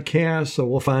the podcast, so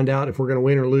we'll find out if we're going to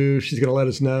win or lose. She's going to let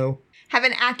us know. Have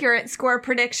an accurate score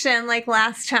prediction like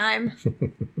last time.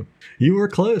 You were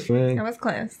close, man. I was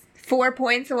close. 4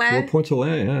 points away? 4 points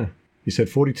away, yeah. You said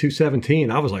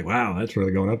 42-17. I was like, wow, that's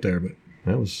really going up there, but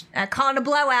that was... I called a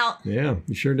blowout. Yeah,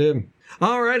 you sure did.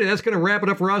 All righty, that's going to wrap it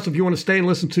up for us. If you want to stay and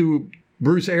listen to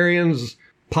Bruce Arians'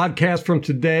 podcast from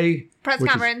today... Press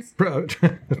conference.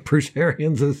 Bruce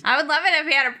Arians is... I would love it if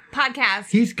he had a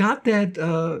podcast. He's got that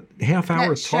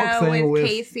half-hour talk thing with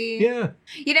Casey. Yeah.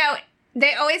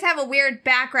 They always have a weird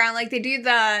background. Like, they do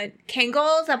the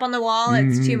Kangles up on the wall.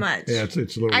 It's too much. Yeah, it's a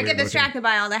little I get distracted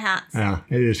by all the hats. Yeah,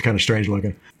 it is kind of strange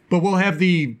looking. But we'll have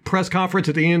the press conference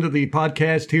at the end of the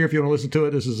podcast here if you want to listen to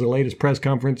it. This is the latest press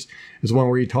conference. It's one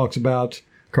where he talks about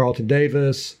Carlton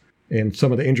Davis and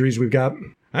some of the injuries we've got.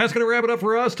 That's going to wrap it up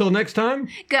for us. Till next time.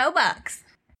 Go Bucks.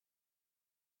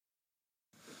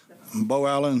 Bo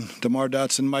Allen, DeMar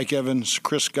Dotson, Mike Evans,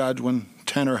 Chris Godwin,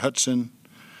 Tanner Hudson,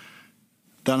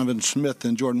 Donovan Smith,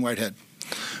 and Jordan Whitehead.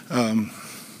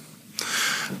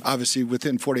 Obviously,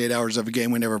 within 48 hours of a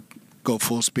game, we never go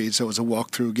full speed, so it was a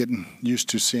walkthrough, getting used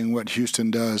to seeing what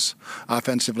Houston does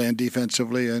offensively and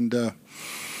defensively, and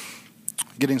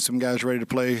getting some guys ready to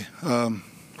play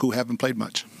who haven't played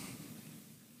much.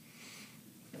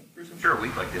 I'm sure a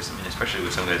week like this, especially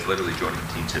with some guys literally joining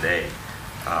the team today,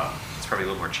 it's probably a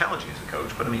little more challenging as a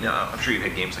coach. But I'm sure you've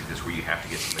had games like this where you have to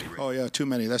get somebody ready. Oh yeah, too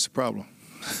many. That's the problem.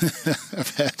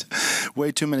 I've had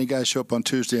way too many guys show up on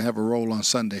Tuesday and have a role on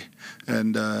Sunday,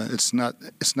 and it's not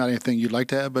anything you'd like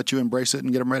to have, but you embrace it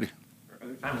and get them ready. Are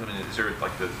there times, is there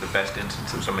like the best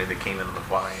instance of somebody that came in on the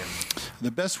fly?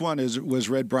 The best one was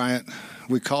Red Bryant.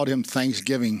 We called him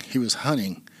Thanksgiving. He was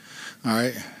hunting. All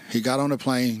right. He got on a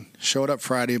plane, showed up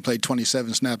Friday, and played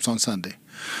 27 snaps on Sunday.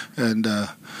 And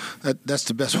that's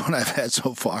the best one I've had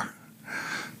so far.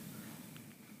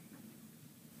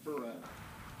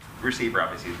 Receiver,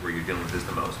 obviously, is where you're dealing with this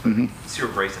the most. But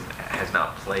Cyril Grayson has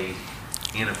not played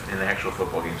in an actual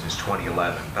football game since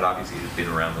 2011, but obviously he's been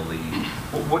around the league.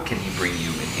 Well, what can he bring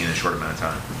you in a short amount of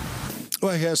time?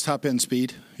 Well, he has top-end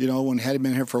speed. When he had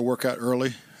been here for a workout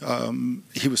early,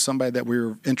 he was somebody that we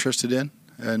were interested in.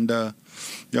 And,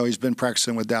 he's been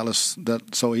practicing with Dallas,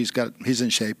 so he's in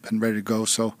shape and ready to go.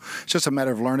 So it's just a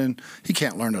matter of learning. He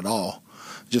can't learn it all.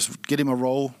 Just get him a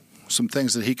role, some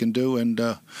things that he can do, and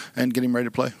get him ready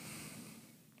to play.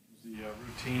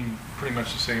 The routine pretty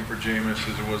much the same for Jameis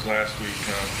as it was last week.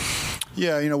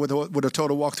 Yeah, with a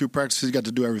total walkthrough practice, he's got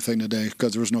to do everything today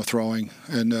because there was no throwing.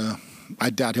 And I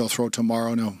doubt he'll throw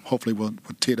tomorrow. No, hopefully we'll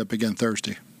tee it up again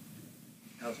Thursday.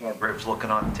 How's Mark Ribs looking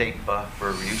on tape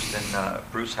for Houston?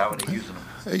 Bruce, how are they using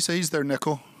him? He's their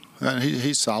nickel, and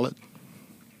he's solid.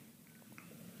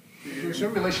 Your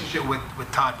relationship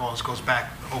with Todd Bowles goes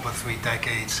back over 3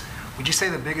 decades. Would you say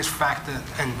the biggest factor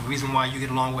and reason why you get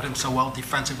along with him so well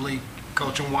defensively,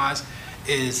 coaching-wise,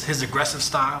 is his aggressive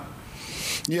style?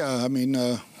 Yeah, I mean,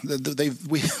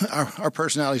 our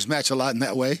personalities match a lot in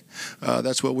that way.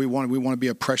 That's what we want. We want to be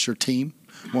a pressure team.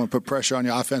 We want to put pressure on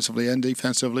you offensively and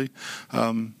defensively.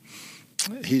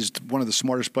 He's one of the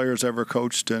smartest players ever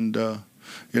coached, and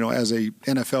as a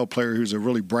NFL player, he was a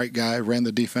really bright guy. Ran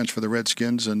the defense for the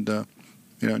Redskins, and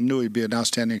knew he'd be an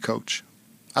outstanding coach.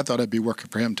 I thought I'd be working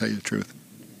for him, to tell you the truth.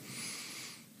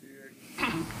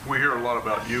 We hear a lot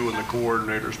about you and the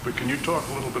coordinators, but can you talk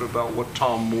a little bit about what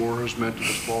Tom Moore has meant to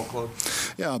this ball club?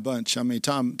 Yeah, a bunch. I mean,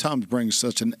 Tom brings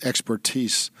such an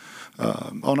expertise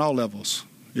on all levels.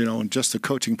 And just the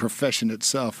coaching profession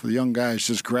itself. The young guys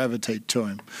just gravitate to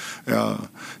him.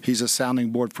 He's a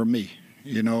sounding board for me.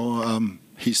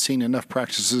 He's seen enough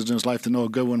practices in his life to know a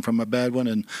good one from a bad one,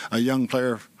 and a young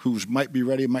player who might be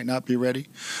ready, might not be ready.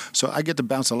 So I get to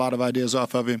bounce a lot of ideas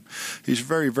off of him. He's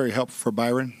very, very helpful for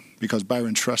Byron because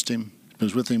Byron trusts him. He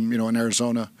was with him, in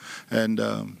Arizona. And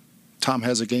Tom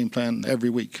has a game plan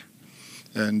every week.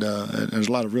 And there's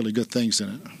a lot of really good things in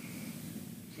it.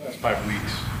 Last 5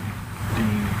 weeks, Dean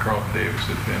and Carlton Davis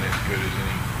have been as good as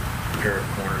any pair of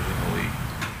corners in the league.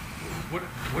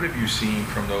 What have you seen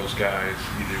from those guys,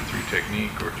 either through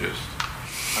technique or just?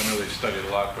 I know they studied a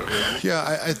lot, but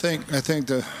yeah, I think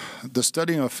the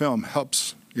studying of film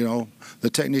helps. The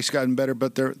technique's gotten better,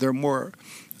 but they're more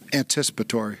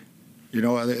anticipatory.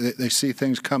 They see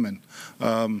things coming.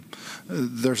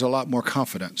 There's a lot more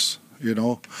confidence.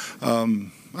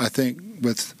 I think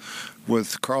with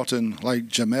Carlton, like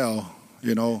Jamel,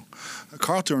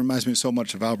 Carlton reminds me so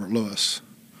much of Albert Lewis,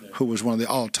 who was one of the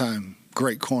all-time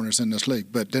great corners in this league,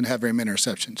 but didn't have very many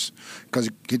interceptions because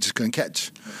he just couldn't catch.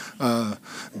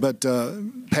 But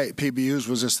PBU's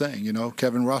was his thing.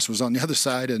 Kevin Ross was on the other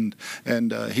side, and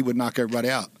he would knock everybody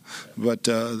out. But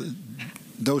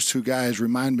those two guys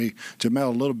remind me, Jamel a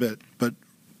little bit, but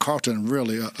Carlton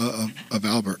really of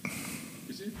Albert.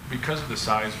 Is it because of the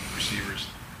size of receivers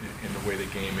and the way the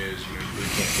game is, you really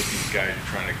can't hit these guys?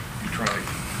 You're trying to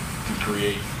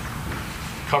create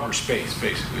cover space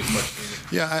basically as much as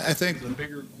yeah, I think does a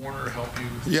bigger corner help you?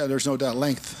 Yeah, there's no doubt.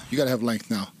 Length. You got to have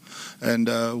length now, and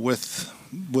with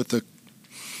the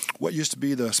what used to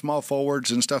be the small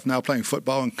forwards and stuff now playing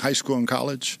football in high school and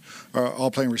college, are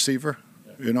all playing receiver.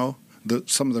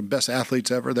 Some of the best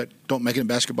athletes ever that don't make it in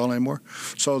basketball anymore.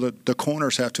 So the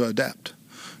corners have to adapt.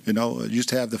 It used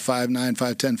to have the 5'9",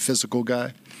 5'10" physical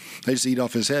guy. They just eat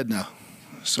off his head now.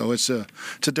 So it's a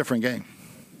different game.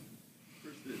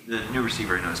 The new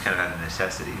receiver, is kind of out of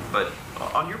necessity, but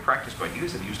on your practice squad, you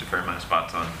guys have used a fair amount of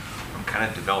spots on kind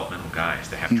of developmental guys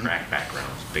that have track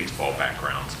backgrounds, baseball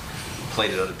backgrounds,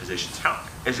 played at other positions. How,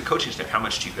 as a coaching staff, how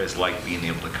much do you guys like being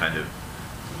able to kind of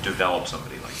develop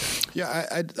somebody like that?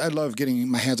 Yeah, I love getting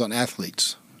my hands on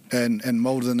athletes and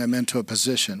molding them into a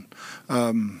position.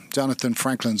 Jonathan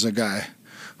Franklin's a guy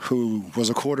who was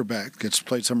a quarterback, gets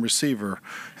played some receiver,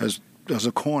 has as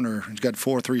a corner, he's got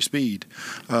 4.3 speed.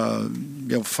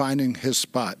 Finding his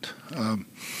spot.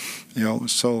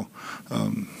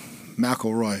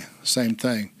 McElroy, same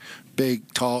thing.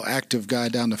 Big, tall, active guy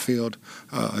down the field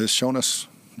has shown us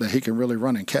that he can really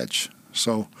run and catch.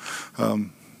 So,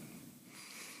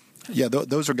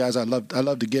 those are guys I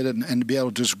love to get in and to be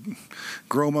able to just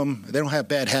groom them. They don't have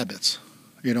bad habits,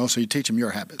 so you teach them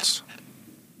your habits.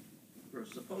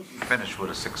 Suppose you finish with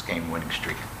a 6-game winning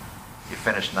streak. You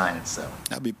finished 9-7.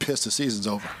 I'd be pissed the season's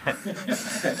over.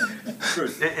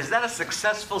 Is that a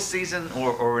successful season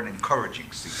or an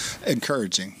encouraging season?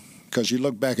 Encouraging, because you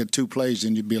look back at 2 plays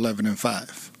and you'd be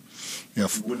 11-5. You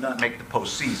would not make the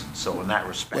postseason, so in that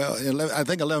respect. Well, I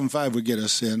think 11-5 would get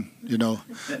us in.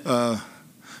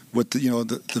 With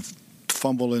the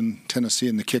fumble in Tennessee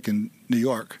and the kick in New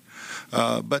York,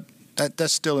 but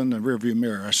that's still in the rearview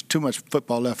mirror. There's too much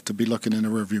football left to be looking in the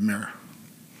rearview mirror.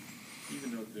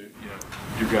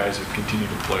 You guys have continued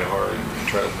to play hard and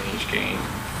try to win each game.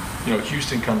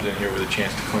 Houston comes in here with a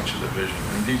chance to clinch the division.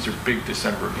 And these are big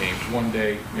December games. One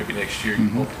day, maybe next year, you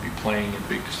hope to be playing in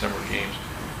big December games.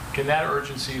 Can that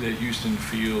urgency that Houston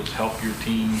feels help your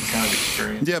team kind of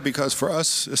experience? Yeah, because for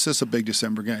us, it's just a big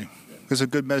December game. It's a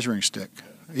good measuring stick,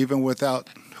 even without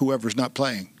whoever's not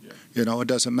playing. It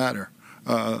doesn't matter.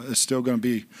 It's still going to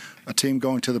be a team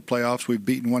going to the playoffs. We've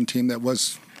beaten one team that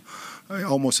was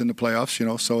almost in the playoffs,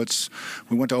 so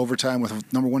we went to overtime with a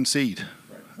number 1 seed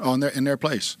in their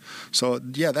place. So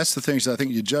that's the things that I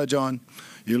think you judge on.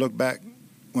 You look back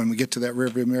when we get to that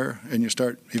rearview mirror and you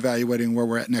start evaluating where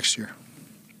we're at next year.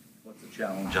 What's the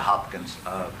challenge of Hopkins,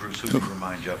 Bruce? Who do you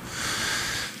remind you of?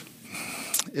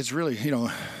 It's really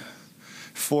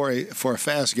for a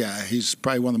fast guy, he's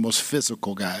probably one of the most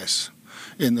physical guys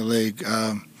in the league.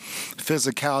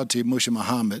 Physicality, Musha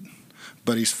Muhammad.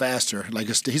 but he's faster. Like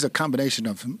he's a combination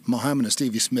of Muhammad and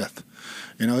Stevie Smith.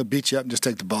 You know, he'll beat you up and just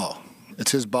take the ball.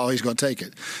 It's his ball. He's going to take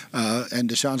it. And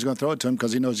Deshaun's going to throw it to him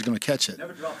because he knows he's going to catch it.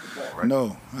 Never dropped the ball, right?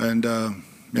 No. And,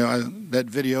 that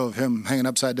video of him hanging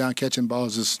upside down catching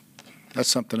balls that's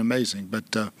something amazing.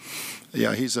 But,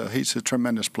 he's a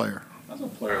tremendous player. How's a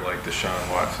player like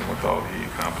Deshaun Watson, with all he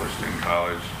accomplished in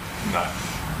college, not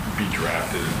be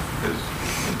drafted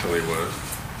until he was?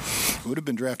 Would have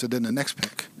been drafted in the next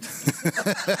pick.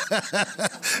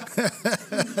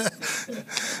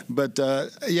 But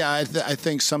I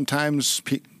think sometimes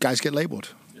guys get labeled.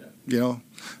 Yeah. You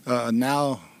know,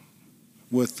 now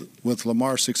with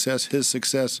Lamar's success, his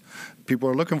success, people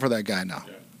are looking for that guy now.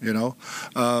 Yeah. You know,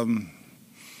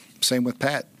 same with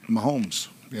Pat Mahomes.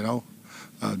 You know,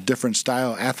 different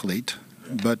style athlete,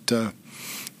 but.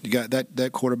 You got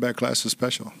that quarterback class is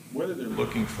special. Whether they're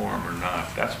looking for him or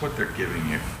not, that's what they're giving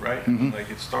you, right? Mm-hmm. I mean, like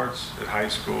it starts at high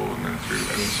school and then through.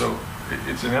 I mean, so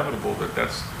it's inevitable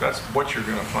that's what you're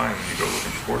going to find when you go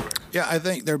looking for quarterbacks. Yeah, I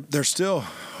think they're still.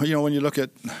 You know, when you look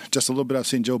at just a little bit, I've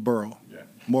seen Joe Burrow,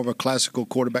 more of a classical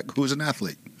quarterback who's an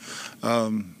athlete.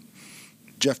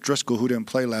 Jeff Driscoll, who didn't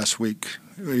play last week,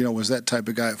 you know, was that type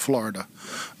of guy at Florida.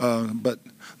 But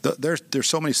there's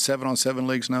so many 7-on-7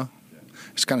 leagues now.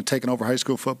 It's kind of taken over high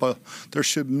school football. There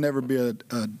should never be a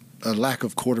lack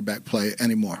of quarterback play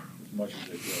anymore.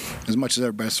 As much as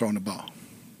everybody's throwing the ball.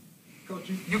 Coach,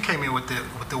 you came in with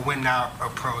the win now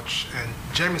approach, and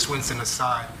Jameis Winston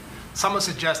aside, someone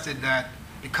suggested that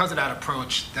because of that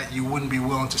approach that you wouldn't be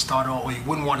willing to start over, or you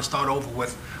wouldn't want to start over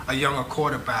with a younger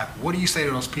quarterback. What do you say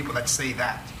to those people that say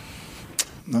that?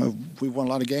 We've won a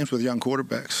lot of games with young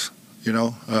quarterbacks, you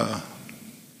know.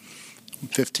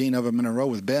 15 of them in a row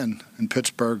with Ben in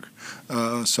Pittsburgh,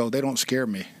 so they don't scare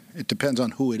me. It depends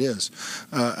on who it is.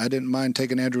 I didn't mind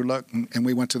taking Andrew Luck, and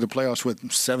we went to the playoffs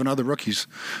with 7 other rookies.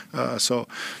 So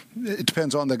it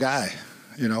depends on the guy,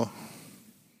 you know.